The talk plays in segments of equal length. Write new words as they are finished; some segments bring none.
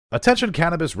Attention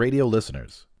cannabis radio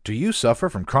listeners. Do you suffer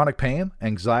from chronic pain,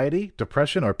 anxiety,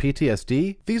 depression, or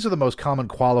PTSD? These are the most common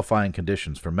qualifying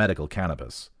conditions for medical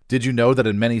cannabis. Did you know that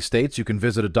in many states you can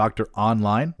visit a doctor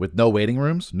online with no waiting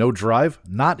rooms, no drive,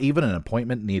 not even an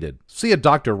appointment needed? See a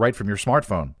doctor right from your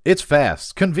smartphone. It's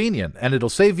fast, convenient, and it'll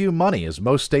save you money as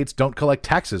most states don't collect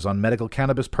taxes on medical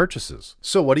cannabis purchases.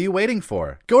 So what are you waiting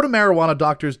for? Go to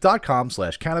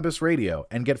marijuanadoctors.com/cannabisradio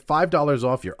and get $5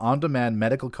 off your on-demand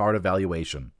medical card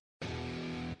evaluation.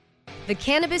 The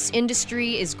cannabis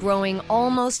industry is growing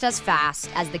almost as fast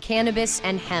as the cannabis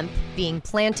and hemp being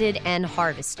planted and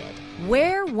harvested.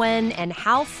 Where, when, and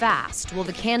how fast will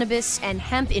the cannabis and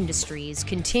hemp industries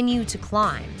continue to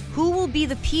climb? Who will be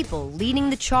the people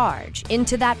leading the charge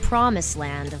into that promised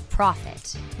land of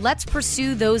profit? Let's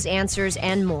pursue those answers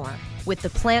and more with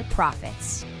the Plant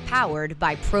Profits, powered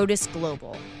by Protus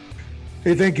Global.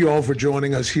 Hey, thank you all for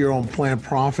joining us here on Plant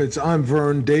Profits. I'm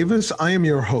Vern Davis. I am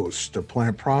your host of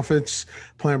Plant Profits.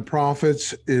 Plant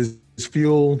Profits is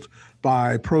fueled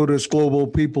by Protus Global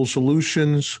People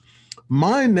Solutions.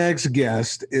 My next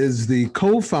guest is the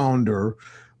co-founder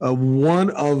of one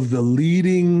of the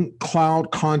leading cloud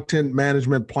content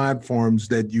management platforms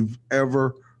that you've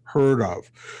ever heard of,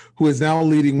 who is now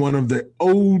leading one of the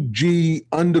OG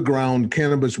underground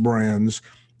cannabis brands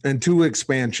into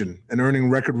expansion and earning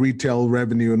record retail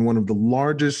revenue in one of the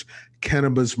largest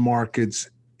cannabis markets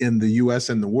in the U.S.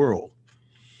 and the world.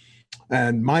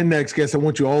 And my next guest, I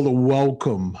want you all to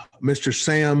welcome Mr.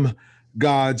 Sam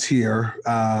Godds here.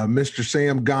 Mr.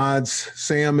 Sam Godds.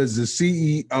 Sam is the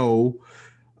CEO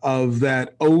of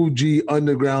that OG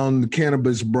underground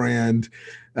cannabis brand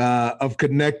of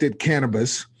Connected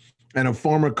Cannabis, and a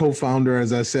former co-founder,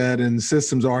 as I said, and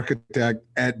systems architect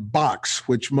at Box,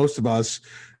 which most of us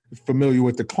familiar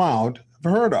with the cloud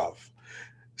have heard of.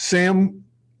 Sam,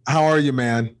 how are you,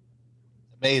 man?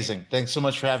 Amazing. Thanks so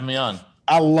much for having me on.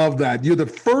 I love that. You're the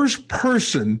first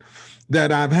person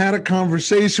that I've had a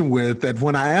conversation with that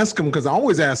when I ask them, because I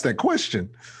always ask that question,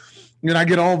 and I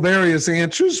get all various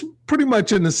answers, pretty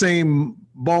much in the same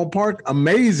ballpark.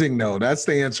 Amazing, though. That's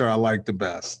the answer I like the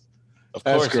best. Of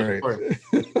That's course, great.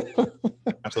 Of course.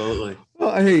 Absolutely.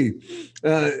 Well, hey,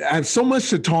 I have so much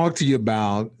to talk to you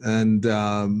about and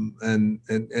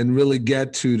really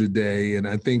get to today, and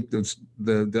I think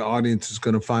the audience is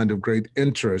going to find of great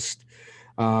interest.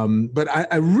 But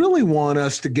I really want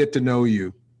us to get to know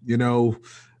you. You know,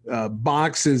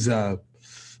 Box is a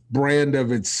brand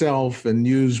of itself and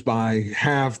used by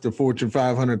half the Fortune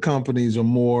 500 companies or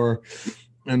more,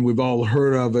 and we've all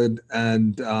heard of it.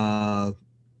 And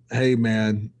hey,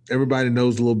 man, everybody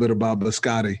knows a little bit about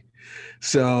Biscotti.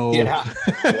 So, yeah.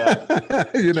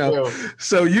 you know, True.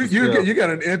 so you got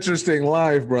an interesting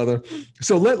life, brother.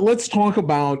 So let's talk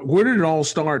about, where did it all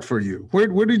start for you?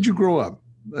 Where did you grow up?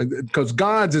 Because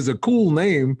Godds is a cool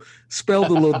name,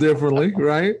 spelled a little differently,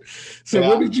 right? So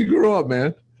where did you grow up,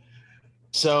 man?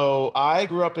 So I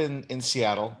grew up in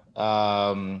Seattle.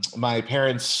 My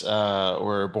parents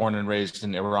were born and raised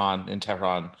in Iran, in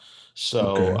Tehran.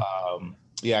 So, Okay.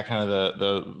 Kind of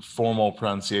the formal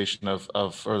pronunciation of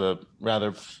the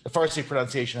Farsi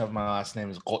pronunciation of my last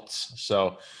name is Quds.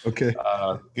 So Okay.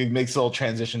 It makes a little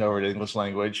transition over to English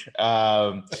language.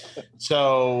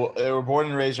 So they were born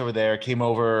and raised over there, came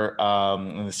over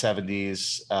in the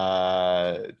 70s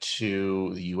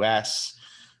to the US,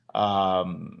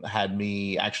 had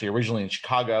me actually originally in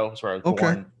Chicago, that's where I was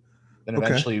born. Then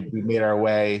eventually we made our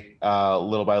way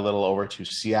little by little over to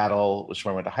Seattle, which is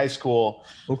where I went to high school.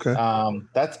 Okay.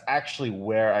 That's actually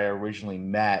where I originally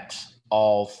met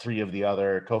all three of the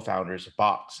other co-founders of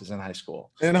Box, is in high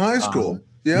school. In high school.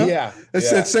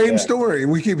 It's that same story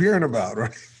we keep hearing about,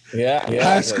 right?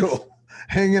 High school,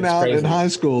 hanging out crazy. In high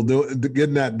school,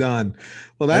 getting that done.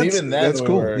 Well, that's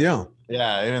cool. Yeah,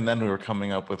 even then we were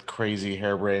coming up with crazy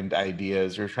harebrained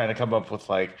ideas. We were trying to come up with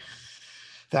like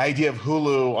the idea of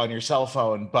Hulu on your cell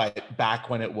phone, but back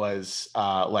when it was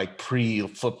like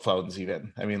pre-flip phones,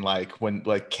 even. I mean, like when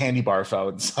like candy bar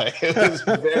phones, like it was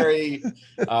very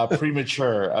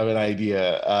premature of an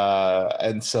idea.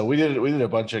 And so we did a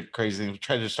bunch of crazy things. We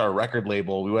tried to start a record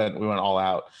label. We went all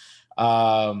out.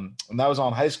 And that was all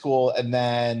in high school. And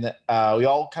then we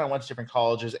all kind of went to different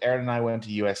colleges. Aaron and I went to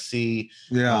USC.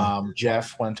 Yeah.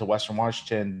 Jeff went to Western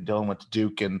Washington. Dylan went to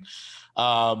Duke. And we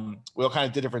all kind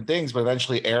of did different things, but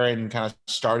eventually Aaron kind of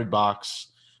started Box.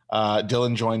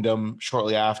 Dylan joined him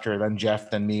shortly after, then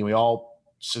Jeff, then me. We all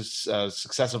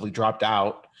successively dropped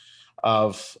out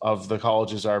of the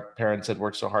colleges our parents had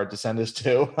worked so hard to send us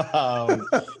to.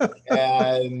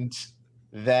 And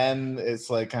then it's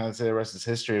like kind of say the rest is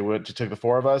history. It took the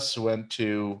four of us, went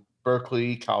to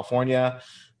Berkeley, California,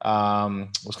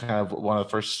 was kind of one of the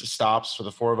first stops for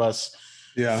the four of us.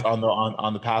 Yeah.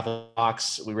 On the path of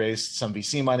Box. We raised some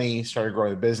VC money, started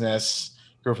growing the business,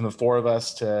 grew from the four of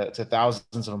us to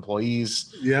thousands of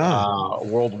employees. Yeah.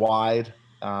 Worldwide.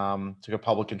 Took it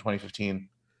public in 2015.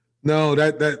 No,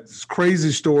 that's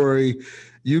crazy story.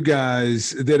 You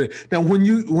guys did it. Now, when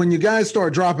you guys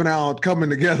start dropping out, coming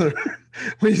together,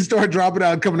 when you start dropping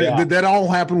out, coming together, did that all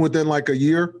happen within like a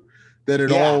year? Like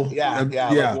 1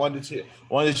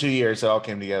 to 2 years, it all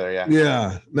came together. Yeah.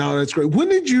 Yeah. No, that's great. When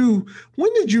did you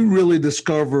really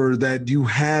discover that you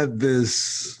had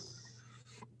this,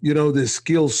 this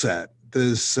skill set,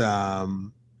 this,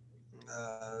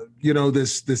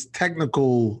 this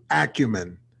technical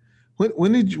acumen?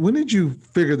 When did you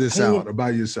figure this out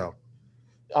about yourself?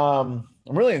 I'm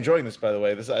really enjoying this, by the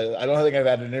way. I don't think I've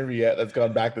had an interview yet that's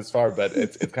gone back this far, but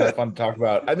it's kind of fun to talk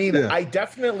about. I mean, I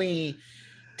definitely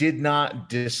did not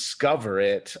discover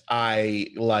it. I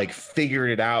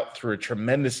figured it out through a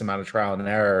tremendous amount of trial and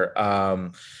error.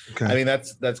 Okay. I mean,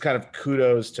 that's kind of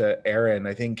kudos to Aaron.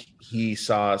 I think he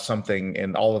saw something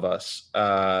in all of us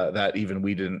that even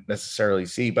we didn't necessarily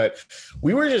see, but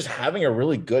we were just having a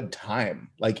really good time.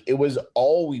 Like, it was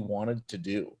all we wanted to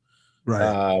do.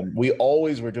 Right. We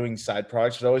always were doing side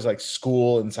projects. There's always like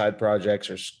school and side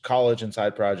projects or college and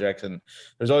side projects. And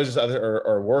there's always this other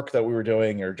or work that we were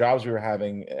doing or jobs we were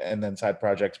having and then side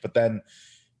projects. But then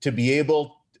to be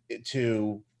able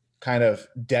to kind of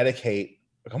dedicate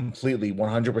completely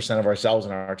 100% of ourselves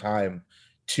and our time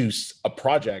to a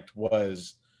project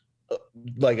was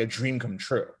like a dream come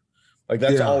true. Like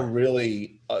that's all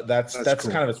really, that's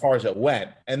cool. Kind of as far as it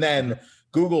went. And then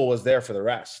Google was there for the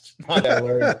rest.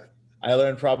 I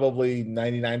learned probably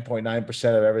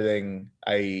 99.9% of everything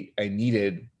I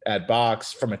needed at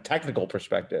Box from a technical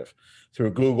perspective through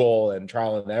Google and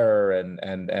trial and error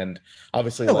and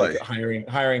obviously like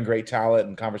hiring great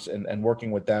talent and working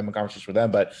with them and conversations with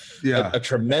them, but a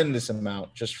tremendous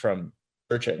amount just from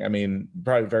searching. I mean,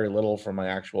 probably very little from my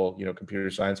actual,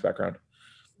 computer science background.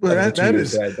 Well,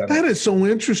 that is so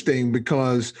interesting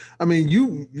because I mean,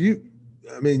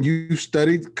 you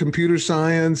studied computer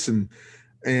science and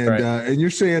you're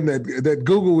saying that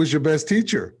Google was your best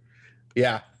teacher.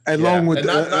 Yeah. Along with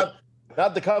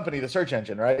not the company, the search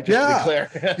engine, right? Just to be clear.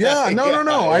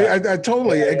 No. I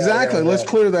totally exactly. Let's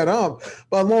clear that up.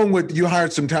 But along with you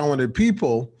hired some talented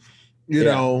people,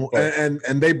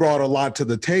 and they brought a lot to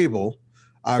the table,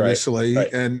 obviously,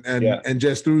 right. And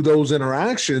just through those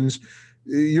interactions,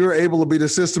 you're able to be the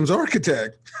systems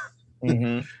architect.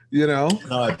 Mm-hmm. No,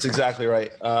 that's exactly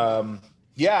right. I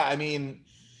mean.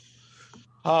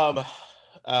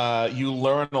 You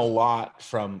learn a lot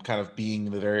from kind of being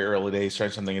in the very early days,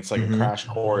 starting something. It's like a crash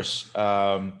course.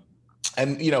 And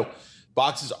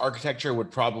Box's architecture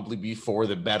would probably be for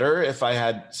the better if I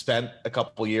had spent a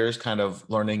couple years kind of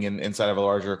learning inside of a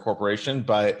larger corporation.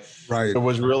 But there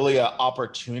was really an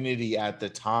opportunity at the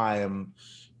time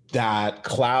that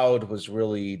cloud was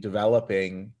really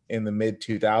developing in the mid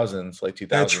 2000s, late 2000s.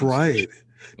 That's right.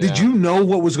 Did you know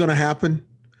what was going to happen?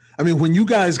 I mean, when you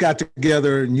guys got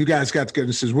together and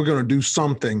says, we're going to do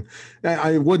something,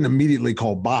 I wouldn't immediately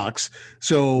call Box.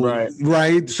 So,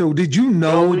 right. So did you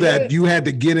know that you had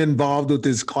to get involved with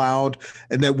this cloud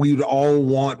and that we'd all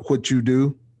want what you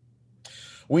do?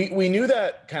 We knew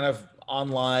that kind of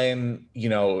online,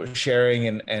 sharing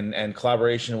and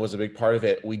collaboration was a big part of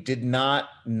it. We did not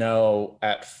know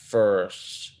at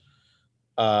first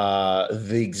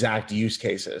the exact use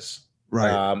cases.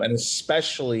 Right. And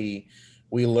especially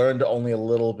we learned only a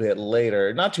little bit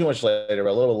later, not too much later, but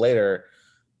a little later,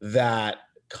 that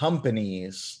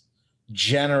companies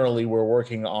generally were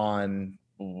working on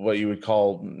what you would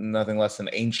call nothing less than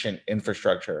ancient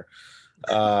infrastructure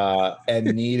and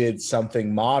needed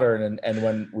something modern. And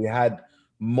when we had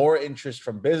more interest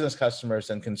from business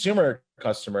customers and consumer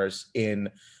customers in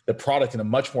the product in a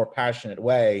much more passionate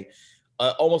way,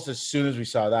 almost as soon as we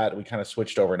saw that, we kind of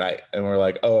switched overnight and we're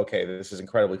like, oh, okay, this is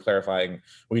incredibly clarifying.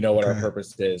 We know what our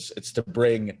purpose is. It's to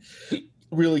bring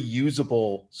really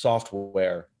usable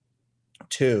software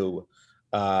to,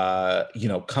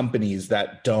 companies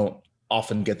that don't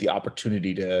often get the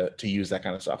opportunity to use that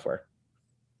kind of software.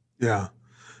 Yeah.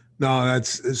 No,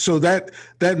 that's so that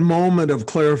moment of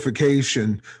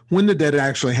clarification, when did that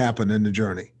actually happen in the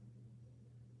journey?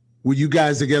 Were you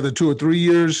guys together 2 or 3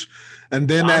 years, and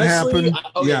then that Honestly,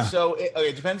 happened? So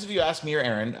it depends if you ask me or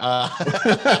Aaron.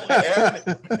 Aaron,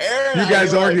 You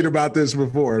guys argued about this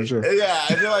before, I'm sure. Yeah,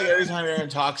 I feel like every time Aaron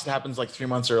talks, it happens like 3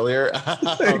 months earlier.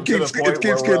 It keeps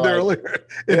getting earlier.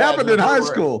 It happened in high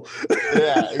school.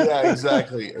 Yeah,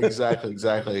 exactly. And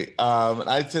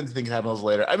I tend to think it happens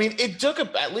later. I mean, it took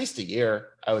at least a year.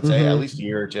 I would say at least a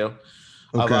year or two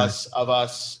of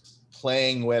us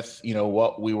playing with,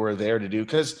 what we were there to do.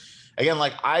 Because again,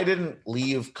 like, I didn't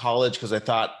leave college because I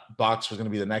thought Box was going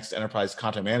to be the next enterprise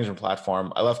content management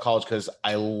platform. I left college because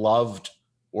I loved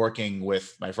working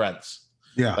with my friends.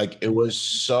 Yeah. Like, it was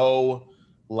so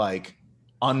like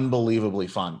unbelievably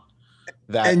fun.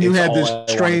 And you had this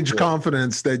strange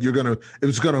confidence that it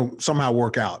was gonna somehow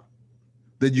work out.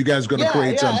 That you guys are going to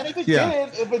create something.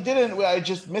 And if it didn't, I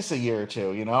just miss a year or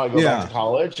two. I go back to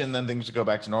college, and then things go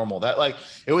back to normal. That, like,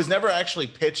 it was never actually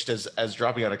pitched as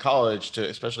dropping out of college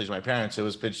especially to my parents. It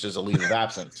was pitched as a leave of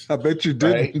absence. I bet you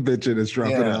didn't pitch it as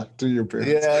dropping out to your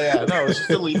parents. Yeah. No, it was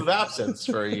just a leave of absence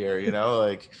for a year.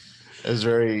 Like, it was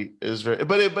very,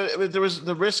 but there was,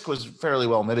 the risk was fairly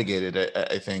well mitigated.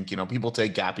 I think, people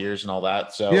take gap years and all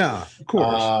that. So yeah, of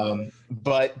course.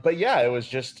 But yeah, it was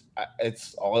just,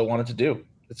 it's all I wanted to do.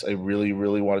 I really,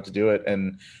 really wanted to do it.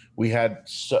 And we had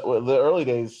the early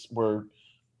days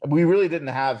we really didn't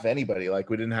have anybody. Like,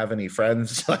 we didn't have any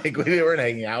friends. Like, we weren't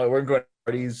hanging out. We weren't going to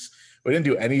parties. We didn't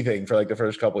do anything for like the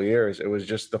first couple of years. It was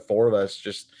just the four of us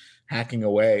just hacking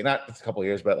away. Not a couple of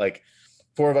years, but like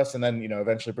four of us, and then,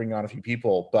 eventually bringing on a few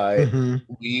people. But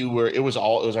it was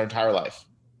our entire life,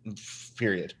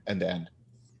 period, end to end.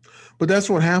 But that's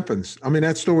what happens. I mean,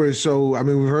 that story is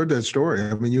we've heard that story.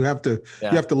 I mean, you have to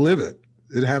live it.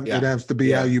 It has to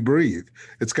be how you breathe.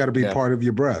 It's got to be part of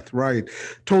your breath. Right.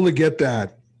 Totally get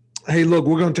that. Hey, look,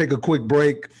 we're going to take a quick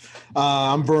break.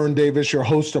 I'm Vern Davis, your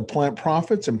host of Plant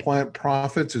Profits, and Plant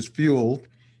Profits is fueled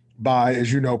by,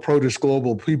 as you know, Protis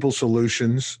Global People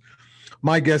Solutions.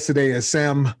 My guest today is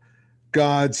Sam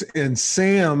Godds, and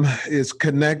Sam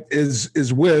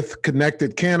is with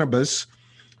Connected Cannabis,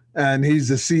 and he's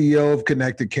the CEO of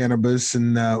Connected Cannabis,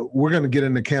 and we're going to get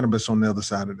into cannabis on the other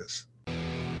side of this.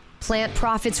 Plant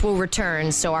Profits will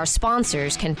return so our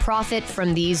sponsors can profit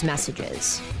from these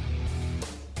messages.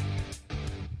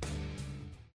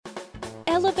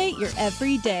 Elevate your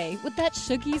everyday with that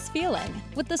Shoogies feeling,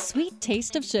 with the sweet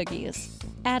taste of Shoogies.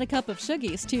 Add a cup of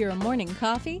Shoogies to your morning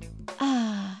coffee.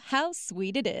 Ah, how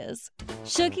sweet it is.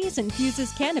 Shoogies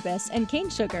infuses cannabis and cane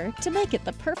sugar to make it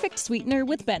the perfect sweetener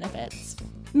with benefits.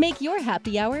 Make your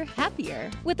happy hour happier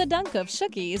with a dunk of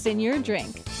Shoogies in your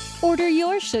drink. Order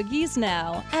your Shoogies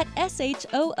now at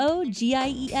shoogies.com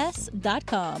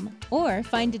or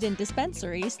find it in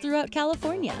dispensaries throughout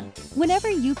California. Whenever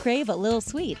you crave a little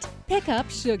sweet, pick up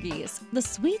Shoogies, the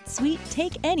sweet, sweet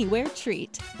take-anywhere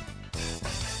treat.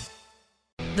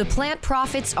 The Plant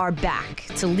Profits are back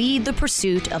to lead the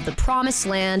pursuit of the promised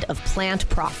land of plant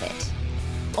profit.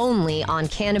 Only on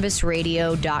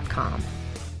CannabisRadio.com.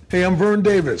 Hey, I'm Vern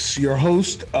Davis, your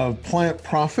host of Plant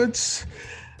Profits,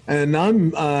 and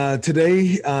I'm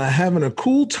today having a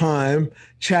cool time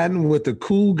chatting with the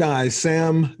cool guy,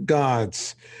 Sam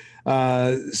Godds.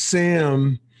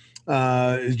 Sam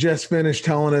just finished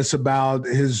telling us about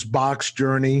his box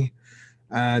journey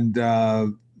and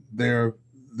their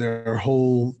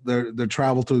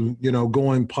travel to,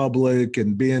 going public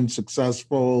and being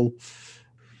successful.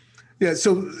 Yeah.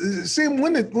 So, Sam,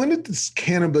 when did this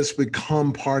cannabis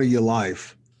become part of your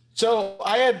life? So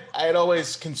I had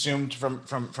always consumed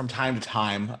from time to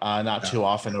time, not too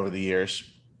often over the years,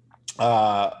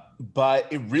 but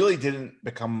it really didn't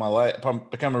become a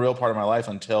real part of my life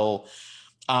until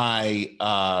I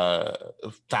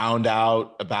found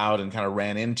out about and kind of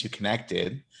ran into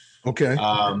Connected. Okay.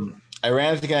 I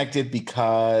ran into Connected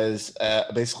because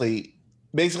basically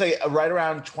right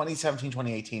around 2017,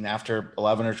 2018, after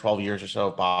 11 or 12 years or so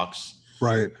of Box,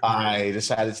 right, I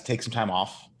decided to take some time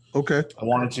off. Okay. I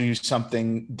wanted to do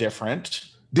something different.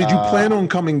 Did you plan on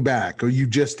coming back, or you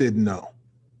just didn't know?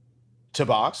 To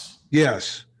Box?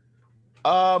 Yes.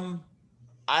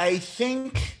 I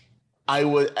think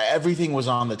everything was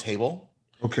on the table.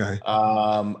 Okay.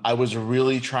 I was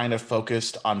really trying to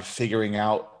focus on figuring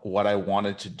out what I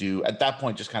wanted to do at that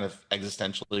point, just kind of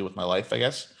existentially with my life, I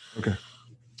guess. Okay.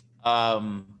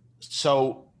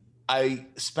 So I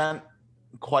spent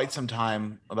quite some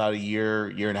time, about a year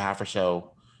and a half or so,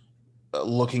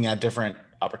 looking at different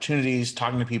opportunities,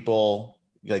 talking to people,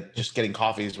 like just getting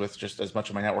coffees with just as much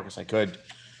of my network as I could,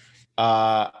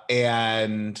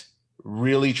 and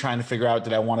really trying to figure out,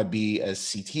 did I want to be a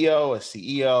CTO, a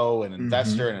CEO, an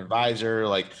investor, an advisor?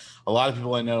 Like a lot of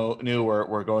people I knew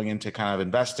were going into kind of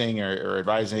investing or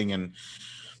advising. And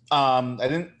I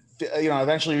didn't,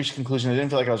 eventually reached the conclusion I didn't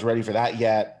feel like I was ready for that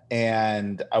yet.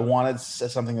 And I wanted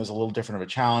something that was a little different of a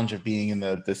challenge of being in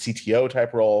the CTO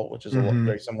type role, which is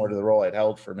very similar to the role I'd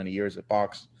held for many years at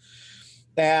Box.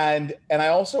 And I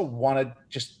also wanted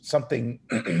just something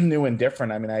new and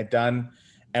different. I mean, I'd done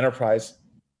enterprise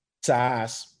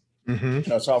SaaS,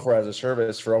 software as a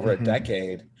service for over a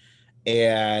decade.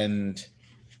 And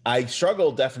I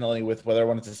struggled definitely with whether I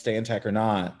wanted to stay in tech or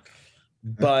not.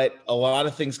 But a lot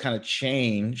of things kind of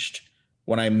changed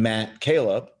when I met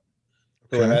Caleb,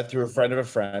 who I met through a friend of a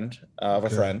friend of a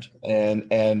friend.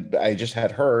 And I just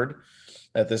had heard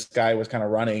that this guy was kind of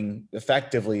running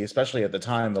effectively, especially at the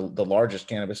time, the largest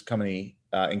cannabis company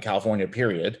in California,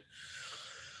 period.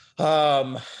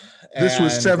 This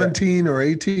was 17 or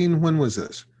 18. When was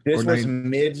this? This was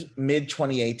mid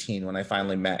 2018 when I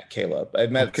finally met Caleb.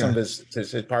 I'd met some of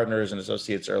his partners and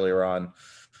associates earlier on,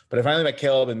 but I finally met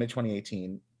Caleb in mid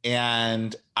 2018,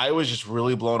 and I was just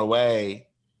really blown away.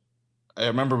 I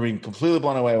remember being completely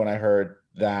blown away when I heard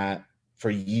that for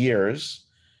years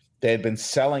they had been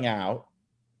selling out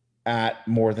at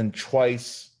more than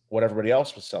twice what everybody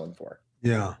else was selling for.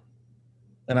 Yeah.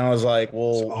 And I was like,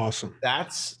 well, that's awesome.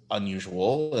 That's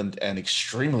unusual and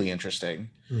extremely interesting.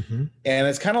 And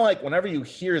it's kind of like whenever you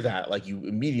hear that, like you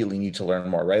immediately need to learn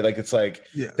more, right? Like it's like,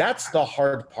 that's the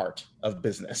hard part of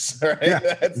business, right? Yeah,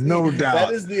 that's no doubt.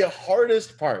 That is the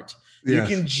hardest part. Yes.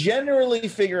 You can generally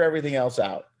figure everything else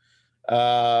out.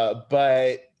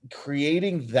 But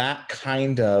creating that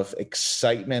kind of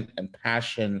excitement and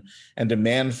passion and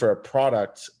demand for a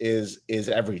product is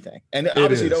everything. And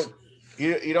obviously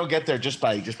you don't get there just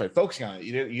by focusing on it.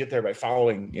 You get there by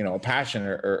following, a passion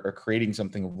or creating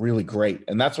something really great.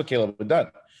 And that's what Caleb had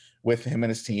done with him and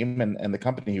his team and the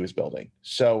company he was building.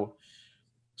 So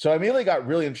I immediately got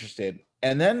really interested.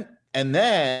 And then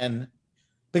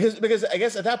because I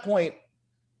guess at that point,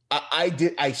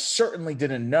 I certainly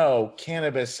didn't know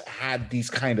cannabis had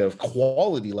these kind of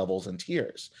quality levels and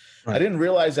tiers. Right. I didn't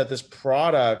realize that this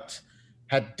product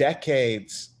had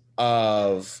decades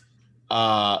of,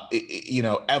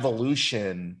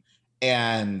 evolution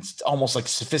and almost like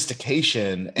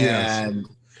sophistication, and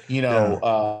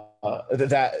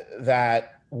that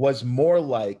was more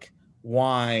like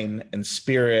wine and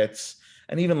spirits,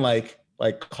 and even like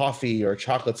coffee or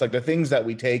chocolates, like the things that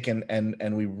we take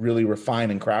and we really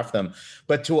refine and craft them,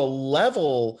 but to a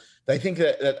level that I think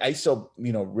that I still,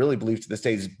 really believe to this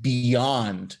day is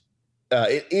beyond,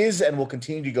 it is and will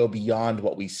continue to go beyond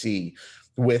what we see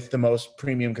with the most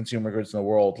premium consumer goods in the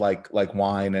world, like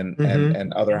wine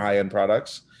and other high-end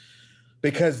products,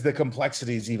 because the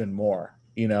complexity is even more,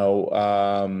 you have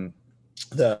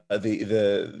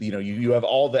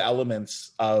all the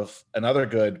elements of another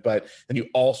good, but then you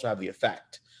also have the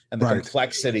effect and the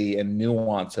complexity and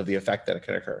nuance of the effect that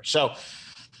can occur.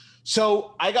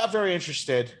 So I got very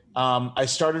interested. I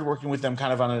started working with them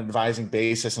kind of on an advising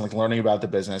basis and like learning about the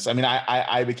business. I mean,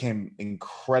 I became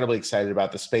incredibly excited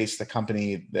about the space, the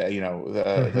company,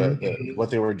 what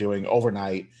they were doing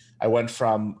overnight. I went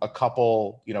from a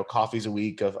couple, coffees a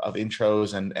week of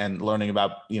intros and learning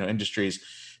about, industries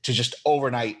to just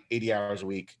overnight 80 hours a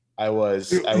week. Were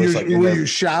you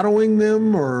shadowing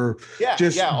them or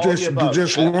just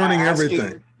learning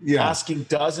everything? Asking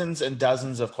dozens and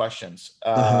dozens of questions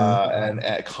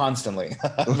and constantly,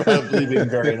 being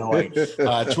very annoying,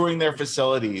 touring their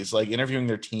facilities, like interviewing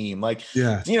their team,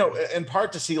 in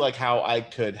part to see like how I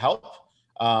could help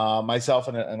myself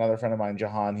and another friend of mine,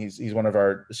 Jahan. He's one of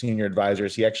our senior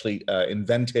advisors. He actually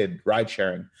invented ride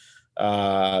sharing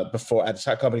before at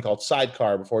a company called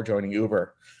Sidecar before joining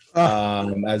Uber.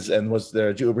 And was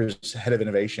the Uber's head of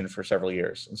innovation for several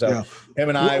years. And so him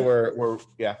and I were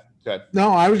good. No,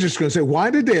 I was just going to say,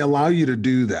 why did they allow you to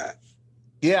do that?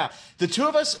 Yeah, the two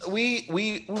of us,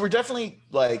 we were definitely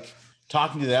like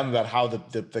talking to them about how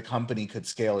the company could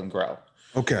scale and grow.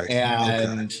 Okay.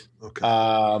 And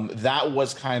that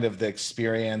was kind of the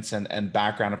experience and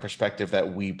background and perspective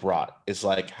that we brought, is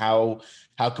like, how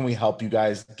can we help you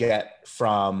guys get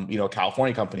from, a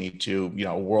California company to,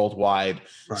 worldwide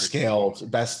scaled,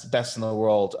 best in the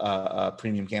world,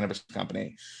 premium cannabis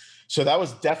company. So that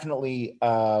was definitely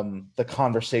the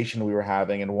conversation we were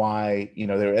having, and why,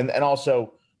 and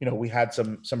also, we had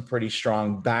some pretty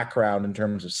strong background in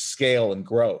terms of scale and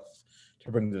growth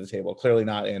to bring to the table. Clearly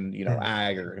not in,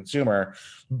 ag or consumer,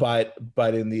 but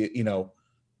in the,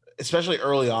 especially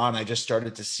early on, I just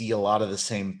started to see a lot of the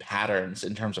same patterns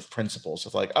in terms of principles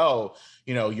of like, oh,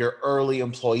 your early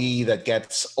employee that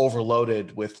gets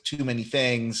overloaded with too many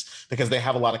things because they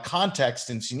have a lot of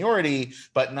context and seniority,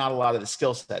 but not a lot of the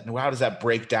skill set. And how does that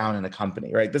break down in a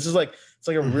company, right? It's like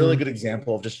a really good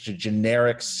example of just a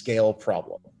generic scale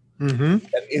problem.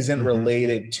 That isn't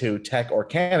related to tech or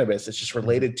cannabis. It's just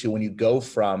related to when you go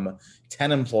from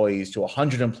 10 employees to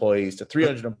 100 employees to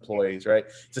 300 employees, right?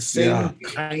 It's the same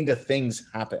kind of things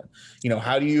happen.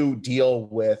 How do you deal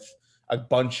with a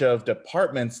bunch of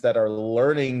departments that are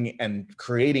learning and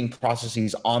creating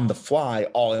processes on the fly,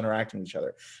 all interacting with each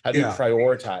other? How do you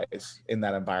prioritize in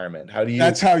that environment? How do you?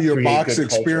 That's how your box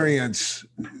experience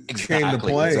came to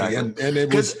play, and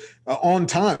it was on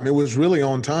time. It was really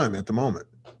on time at the moment.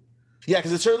 Yeah,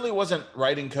 because it certainly wasn't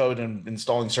writing code and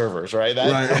installing servers, right? That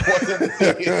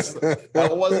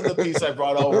wasn't the piece I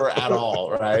brought over at all,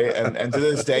 right? And to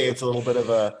this day, it's a little bit of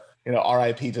a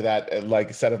RIP to that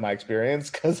like set of my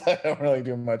experience, because I don't really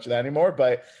do much of that anymore.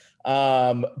 But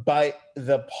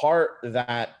the part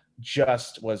that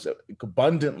just was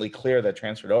abundantly clear that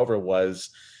transferred over was,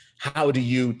 how do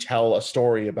you tell a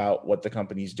story about what the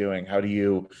company's doing? How do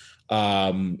you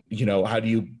how do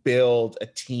you build a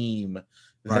team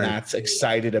that's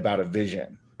excited about a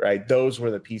vision, right? Those were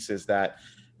the pieces that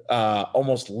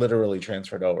almost literally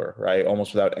transferred over, right?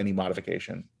 Almost without any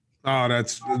modification. Oh,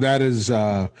 that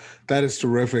is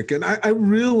terrific. And I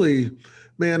really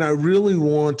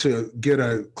want to get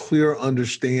a clear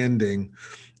understanding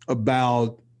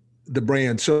about the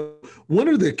brand. So one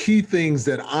of the key things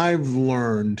that I've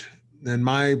learned in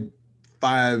my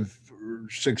 5 or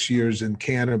 6 years in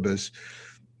cannabis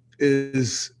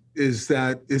is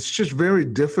that it's just very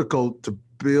difficult to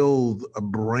build a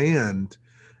brand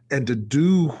and to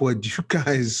do what you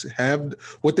guys have,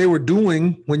 what they were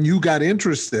doing when you got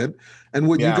interested, and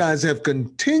what you guys have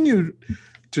continued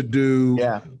to do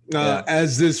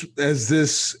as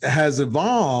this has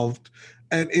evolved.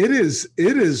 And it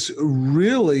is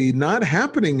really not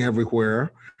happening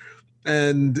everywhere.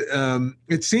 And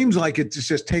it seems like it's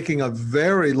just taking a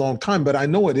very long time, but I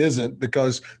know it isn't,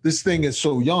 because this thing is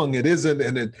so young. It isn't,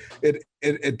 and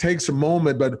it takes a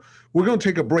moment. But we're going to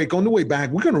take a break. On the way back,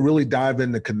 we're going to really dive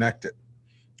into Connected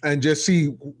and just see,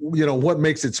 what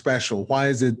makes it special. Why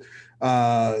is it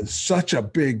such a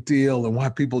big deal, and why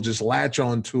people just latch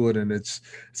onto it? And it's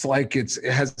like it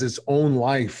has its own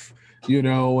life,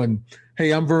 And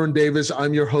hey, I'm Vern Davis.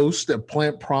 I'm your host at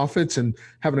Plant Profits, and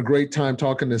having a great time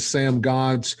talking to Sam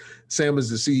Godds. Sam is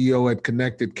the CEO at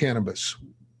Connected Cannabis.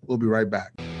 We'll be right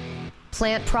back.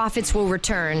 Plant Profits will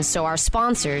return so our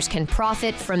sponsors can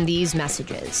profit from these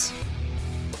messages.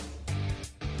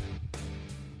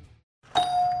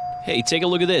 Hey, take a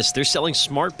look at this. They're selling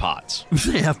smart pots.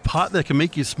 They have pot that can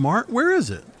make you smart? Where is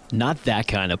it? Not that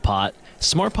kind of pot.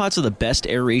 Smart pots are the best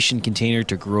aeration container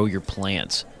to grow your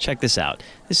plants. Check this out.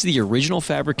 This is the original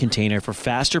fabric container for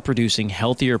faster producing,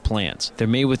 healthier plants. They're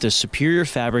made with a superior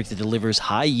fabric that delivers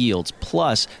high yields.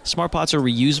 Plus, smart pots are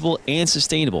reusable and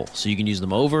sustainable, so you can use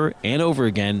them over and over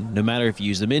again, no matter if you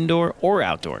use them indoor or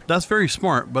outdoor. That's very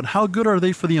smart, but how good are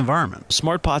they for the environment?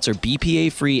 Smart pots are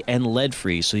BPA-free and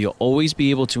lead-free, so you'll always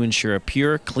be able to ensure a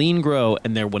pure, clean grow,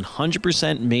 and they're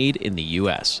 100% made in the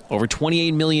U.S. Over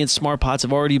 28 million smart pots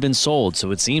have already been sold,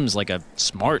 so it seems like a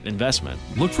smart investment.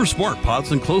 Look for smart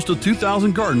pots in close to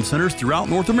 2,000 garden centers throughout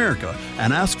North America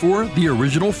and ask for the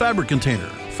original fabric container.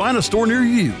 Find a store near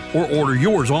you or order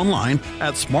yours online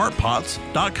at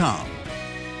smartpots.com.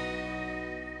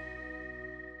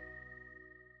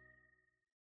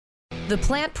 The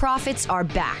Plant Profits are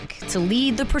back to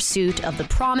lead the pursuit of the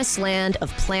promised land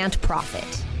of plant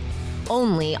profit.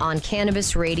 Only on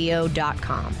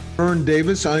CannabisRadio.com. Vern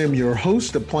Davis, I am your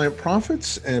host of Plant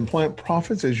Profits, and Plant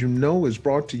Profits, as you know, is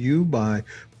brought to you by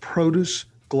Protus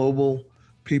Global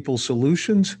People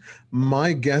Solutions.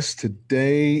 My guest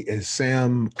today is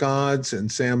Sam Godds,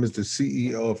 and Sam is the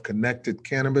CEO of Connected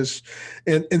Cannabis.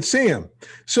 And Sam,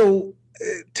 so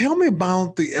tell me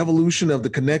about the evolution of the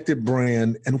Connected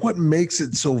brand and what makes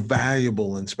it so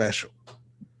valuable and special.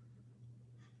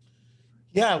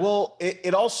 Yeah, well,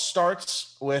 it all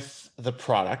starts with the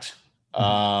product.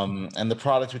 And the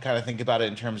product, we kind of think about it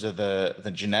in terms of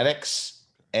the genetics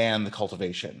and the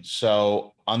cultivation.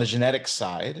 So on the genetics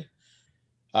side,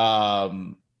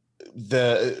 the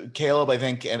Caleb, I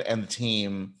think, and the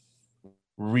team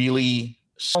really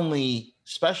only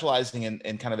specializing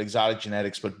in kind of exotic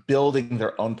genetics, but building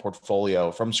their own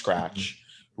portfolio from scratch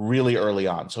really early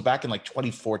on. So back in like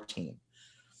 2014.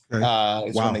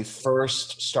 Is when they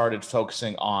first started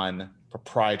focusing on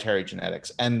proprietary genetics.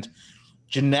 And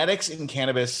genetics in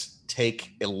cannabis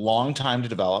take a long time to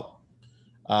develop.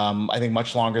 I think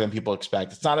much longer than people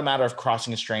expect. It's not a matter of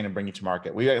crossing a strain and bringing it to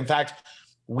market. We're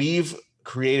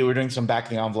doing some back of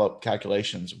the envelope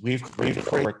calculations. We've created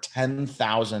over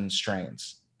 10,000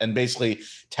 strains and basically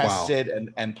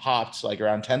tested and popped like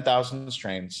around 10,000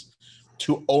 strains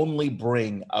to only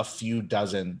bring a few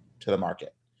dozen to the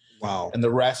market. Wow. And the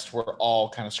rest were all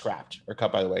kind of scrapped or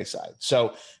cut by the wayside.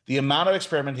 So the amount of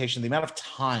experimentation, the amount of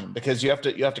time, because you have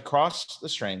to cross the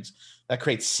strains, that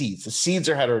creates seeds. The seeds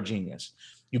are heterogeneous.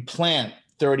 You plant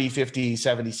 30, 50,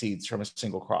 70 seeds from a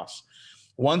single cross.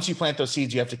 Once you plant those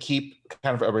seeds, you have to keep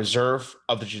kind of a reserve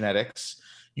of the genetics.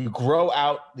 You grow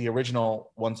out the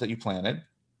original ones that you planted.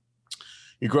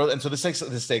 You grow, and so this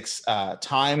takes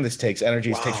time. This takes energy.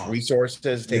 This takes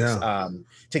resources.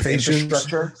 Takes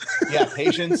infrastructure. Yeah,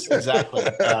 patience. Exactly.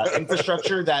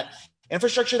 Infrastructure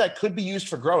that could be used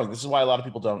for growing. This is why a lot of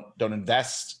people don't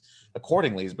invest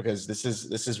accordingly, is because this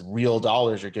is real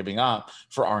dollars you're giving up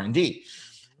for R&D.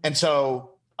 And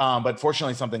so, but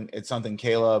fortunately, it's something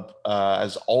Caleb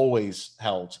has always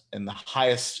held in the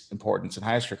highest importance and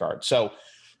highest regard. So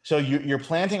you're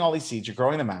planting all these seeds, you're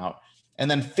growing them out. And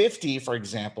then 50, for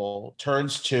example,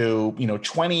 turns to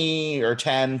 20 or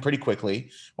 10 pretty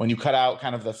quickly when you cut out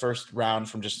kind of the first round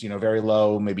from just very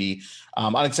low, maybe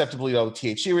unacceptably low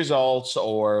THC results,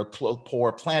 or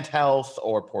poor plant health,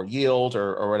 or poor yield,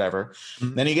 or whatever.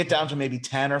 Mm-hmm. Then you get down to maybe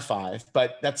 10 or 5,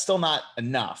 but that's still not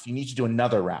enough. You need to do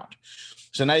another round.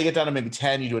 So now you get down to maybe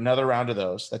 10. You do another round of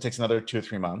those. That takes another 2 or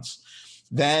 3 months.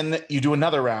 Then you do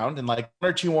another round, and like 1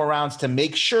 or 2 more rounds to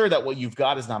make sure that what you've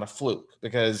got is not a fluke,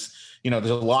 because there's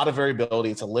a lot of variability.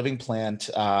 It's a living plant,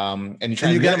 and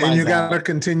you got to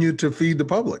continue to feed the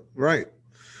public, right?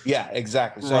 Yeah,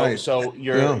 exactly. So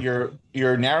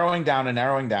you're narrowing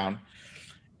down,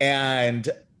 and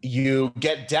you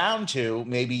get down to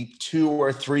maybe 2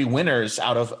 or 3 winners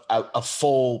out of a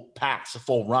full pass, a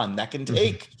full run that can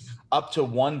take up to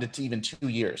 1 to even 2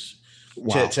 years.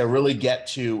 Wow. To really get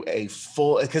to a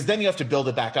full, because then you have to build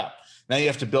it back up. Now you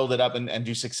have to build it up and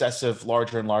do successive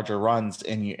larger and larger runs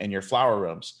in your flower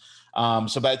rooms.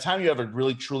 So by the time you have a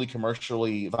really truly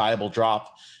commercially viable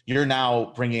drop, you're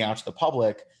now bringing out to the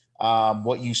public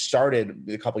what you started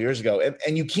a couple years ago,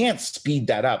 and you can't speed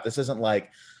that up. This isn't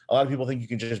like a lot of people think you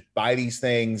can just buy these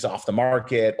things off the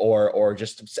market or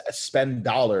just spend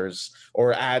dollars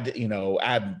or add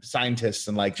scientists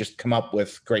and like just come up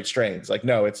with great strains. Like,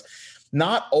 no, it's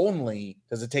not only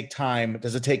does it take time,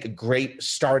 does it take a great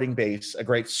starting base, a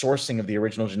great sourcing of the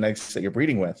original genetics that you're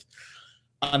breeding with.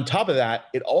 On top of that,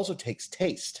 it also takes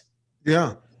taste.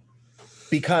 Yeah.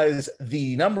 Because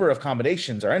the number of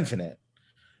combinations are infinite,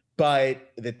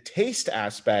 but the taste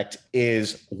aspect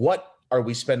is, what are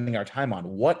we spending our time on?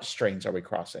 What strains are we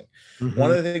crossing? Mm-hmm.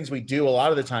 One of the things we do a lot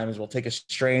of the time is we'll take a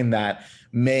strain that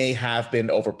may have been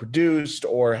overproduced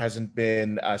or hasn't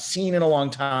been seen in a long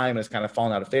time and has kind of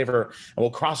fallen out of favor, and we'll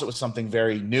cross it with something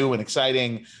very new and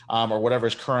exciting, or whatever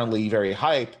is currently very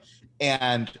hype.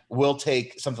 And we'll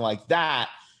take something like that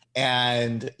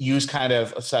and use kind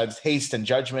of a taste and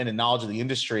judgment and knowledge of the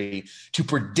industry to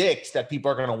predict that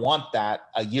people are going to want that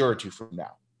a year or 2 from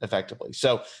now, effectively.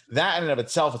 So that in and of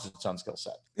itself is its own skill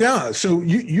set. Yeah. So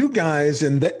you guys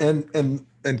and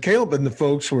Caleb and the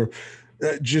folks were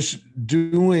just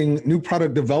doing new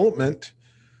product development,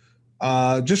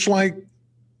 just like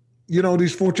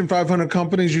these Fortune 500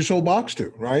 companies you sold box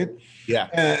to, right? Yeah.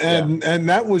 And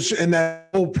that was in that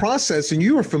whole process, and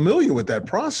you were familiar with that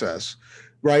process,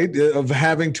 right? Of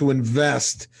having to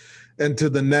invest into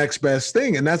the next best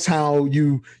thing, and that's how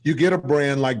you get a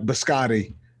brand like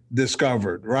Biscotti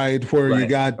discovered, right? Where you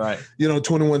got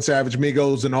 21 Savage,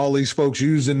 Migos, and all these folks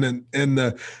using and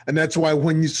that's why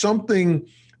when something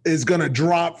is going to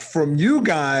drop from you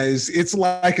guys, it's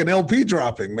like an LP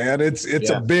dropping, man. It's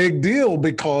a big deal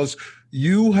because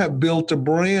you have built a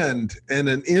brand and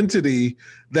an entity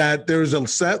that there's a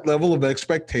set level of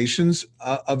expectations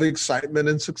of excitement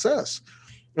and success.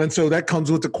 And so that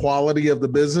comes with the quality of the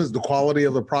business, the quality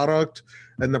of the product,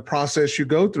 and the process you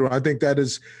go through. I think that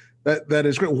is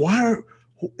great. Why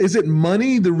is it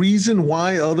money the reason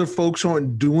why other folks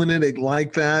aren't doing it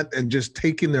like that and just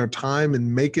taking their time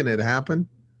and making it happen?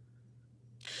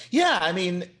 Yeah, I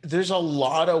mean, there's a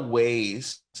lot of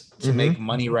ways to make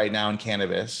money right now in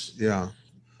cannabis. Yeah.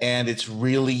 And it's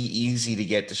really easy to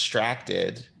get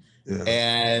distracted. Yeah.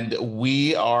 And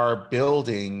we are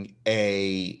building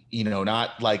a,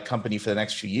 not like company for the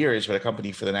next few years, but a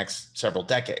company for the next several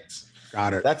decades.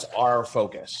 Got it. That's our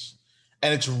focus.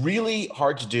 And it's really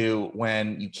hard to do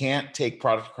when you can't take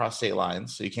product across state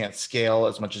lines. So you can't scale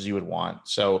as much as you would want.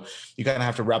 So you kind of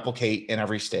have to replicate in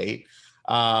every state.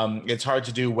 It's hard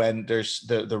to do when there's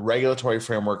the regulatory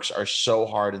frameworks are so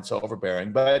hard and so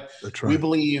overbearing. But That's right. We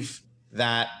believe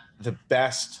that the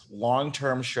best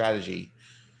long-term strategy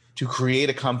to create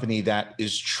a company that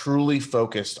is truly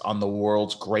focused on the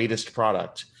world's greatest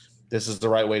product, this is the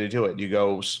right way to do it. You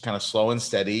go kind of slow and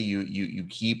steady. You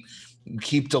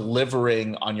keep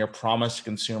delivering on your promise to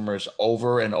consumers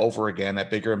over and over again at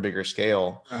bigger and bigger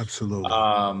scale. Absolutely.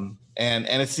 And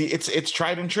it's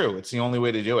tried and true. It's the only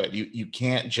way to do it. You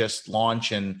can't just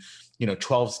launch in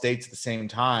 12 states at the same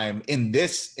time in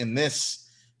this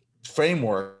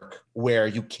framework where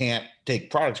you can't take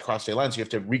products across state lines. You have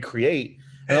to recreate.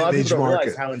 And a lot of people don't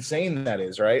realize how insane that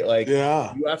is, right? Like, you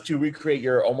have to recreate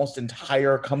your almost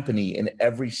entire company in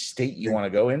every state you want to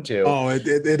go into. Oh, it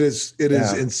is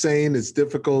insane. It's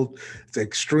difficult. It's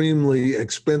extremely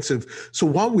expensive. So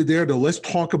while we're there, though, let's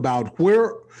talk about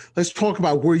where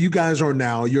you guys are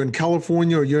now. You're in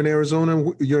California, or you're in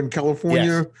Arizona? You're in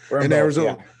California and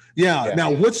Arizona. Yeah. Now,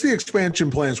 what's the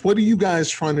expansion plans? What are you guys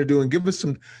trying to do? And give us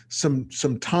some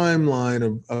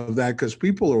timeline of that, because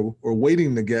people are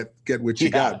waiting to get what you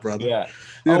got, brother. Yeah.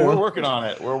 We're working on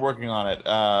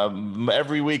it.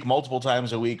 Every week, multiple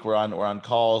times a week, we're on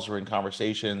calls. We're in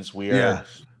conversations. We are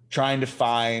trying to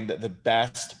find the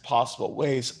best possible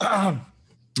ways to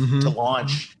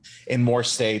launch in more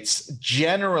states.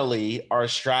 Generally, our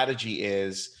strategy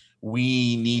is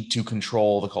we need to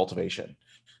control the cultivation.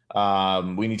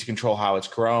 We need to control how it's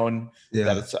grown,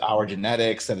 that it's our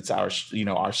genetics, that it's our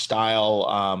style,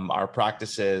 our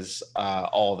practices,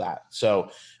 all of that.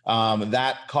 So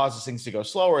that causes things to go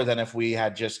slower than if we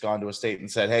had just gone to a state and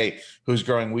said, hey, who's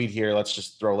growing weed here? Let's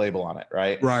just throw a label on it,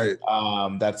 right? Right.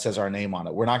 That says our name on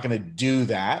it. We're not going to do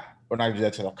that. We're not going to do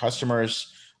that to our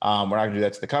customers. We're not going to do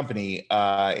that to the company.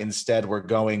 Instead, we're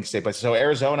going state by state. So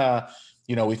Arizona,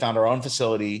 we found our own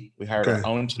facility. We hired our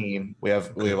own team. We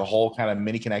have a whole kind of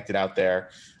mini connected out there,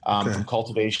 from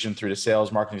cultivation through to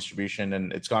sales, marketing, distribution,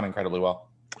 and it's gone incredibly well.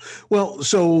 Well,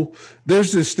 so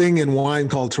there's this thing in wine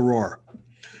called terroir,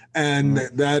 and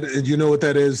that, you know what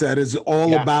that is? That is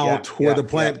all about where the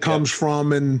plant comes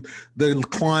from and the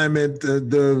climate,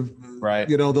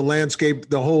 the landscape,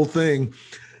 the whole thing.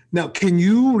 Now, can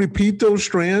you repeat those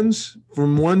strands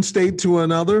from one state to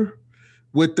another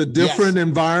with the different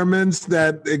environments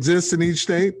that exist in each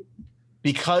state?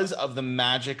 Because of the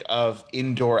magic of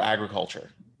indoor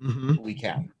agriculture, we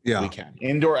can. We can.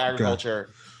 Indoor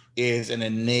agriculture is an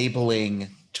enabling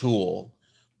tool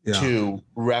to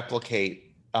replicate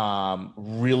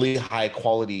really high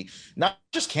quality, not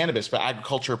just cannabis, but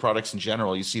agriculture products in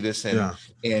general. You see this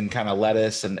in kind of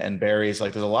lettuce and berries.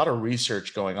 Like, there's a lot of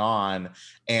research going on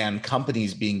and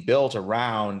companies being built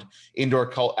around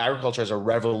indoor agriculture as a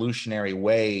revolutionary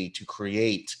way to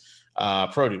create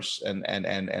produce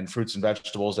and fruits and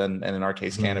vegetables and in our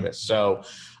case, cannabis. So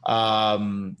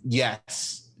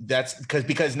yes, that's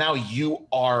because now you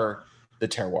are the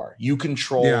terroir. You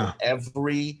control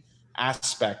every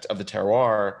aspect of the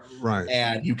terroir, right?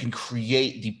 And you can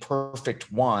create the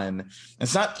perfect one. And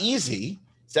it's not easy.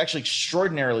 It's actually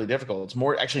extraordinarily difficult. It's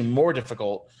more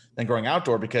difficult than growing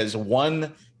outdoor, because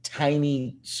one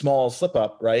tiny small slip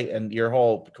up, right, and your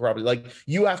whole property, like,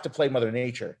 you have to play Mother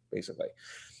Nature basically.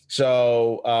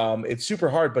 So it's super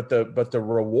hard, but the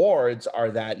rewards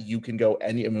are that you can go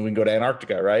we can go to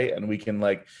Antarctica, right? And we can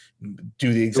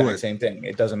do the exact same thing.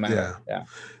 It doesn't matter. Yeah.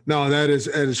 No, that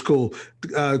is cool.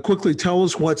 Quickly tell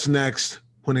us what's next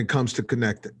when it comes to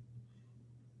Connected.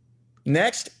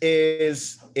 Next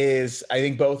is I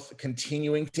think both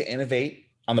continuing to innovate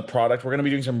on the product. We're going to be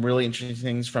doing some really interesting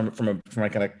things from a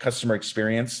kind of customer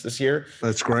experience this year.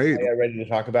 That's great. I'm ready to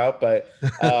talk about, but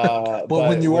well,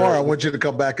 when you are, I want you to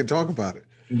come back and talk about it.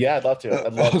 Yeah, I'd love to.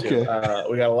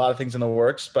 We got a lot of things in the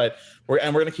works, but we're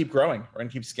going to keep growing. We're going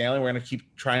to keep scaling. We're going to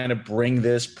keep trying to bring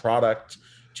this product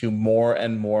to more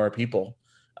and more people.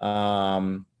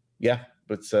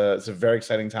 It's a very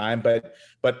exciting time, but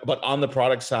on the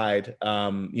product side,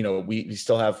 we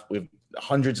still have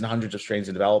hundreds and hundreds of strains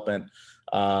in development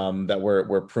that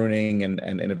we're pruning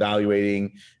and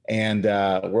evaluating, and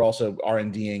we're also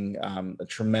R&Ding a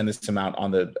tremendous amount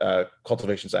on the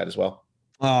cultivation side as well.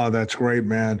 Oh, that's great,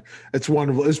 man. It's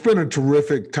wonderful. It's been a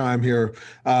terrific time here.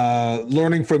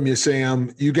 Learning from you,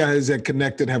 Sam. You guys at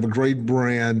Connected have a great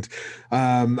brand.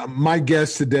 My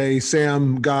guest today,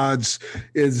 Sam Godds,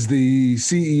 is the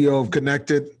CEO of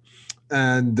Connected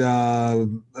and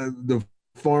the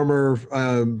former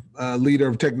leader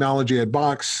of technology at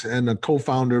Box and a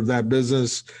co-founder of that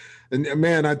business. And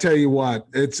man, I tell you what,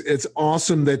 it's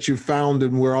awesome that you found,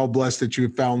 and we're all blessed that you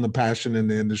found the passion in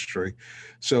the industry.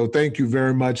 So thank you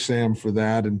very much, Sam, for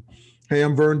that. And Hey,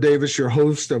 I'm Vern Davis, your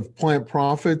host of Plant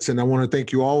Profits, and I want to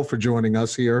thank you all for joining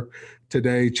us here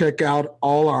today. Check out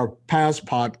all our past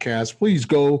podcasts. Please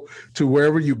go to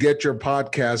wherever you get your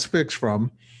podcast fix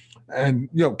from, and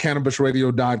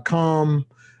cannabisradio.com,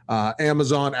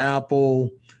 Amazon, Apple,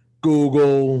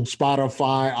 Google,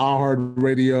 Spotify,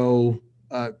 iHeartRadio,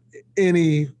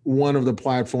 any one of the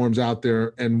platforms out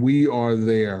there, and we are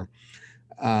there.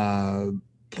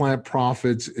 Plant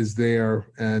Profits is there,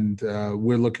 and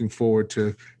we're looking forward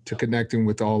to connecting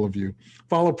with all of you.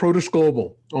 Follow Produce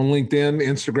Global on LinkedIn,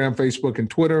 Instagram, Facebook, and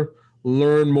Twitter.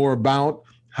 Learn more about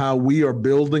how we are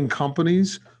building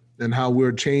companies and how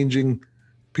we're changing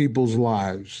people's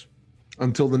lives.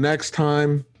 Until the next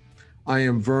time, I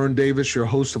am Vern Davis, your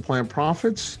host of Plant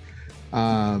Profits.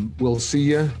 We'll see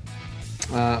you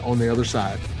on the other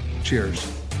side. Cheers.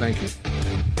 Thank you.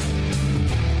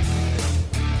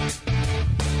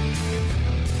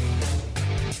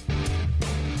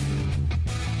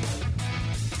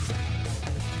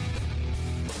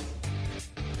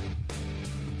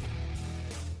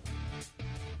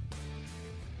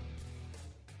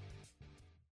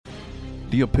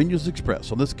 The opinions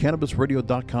expressed on this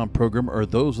CannabisRadio.com program are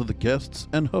those of the guests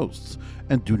and hosts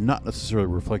and do not necessarily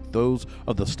reflect those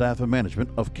of the staff and management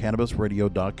of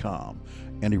CannabisRadio.com.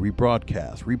 Any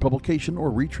rebroadcast, republication,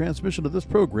 or retransmission of this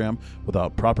program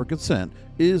without proper consent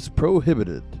is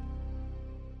prohibited.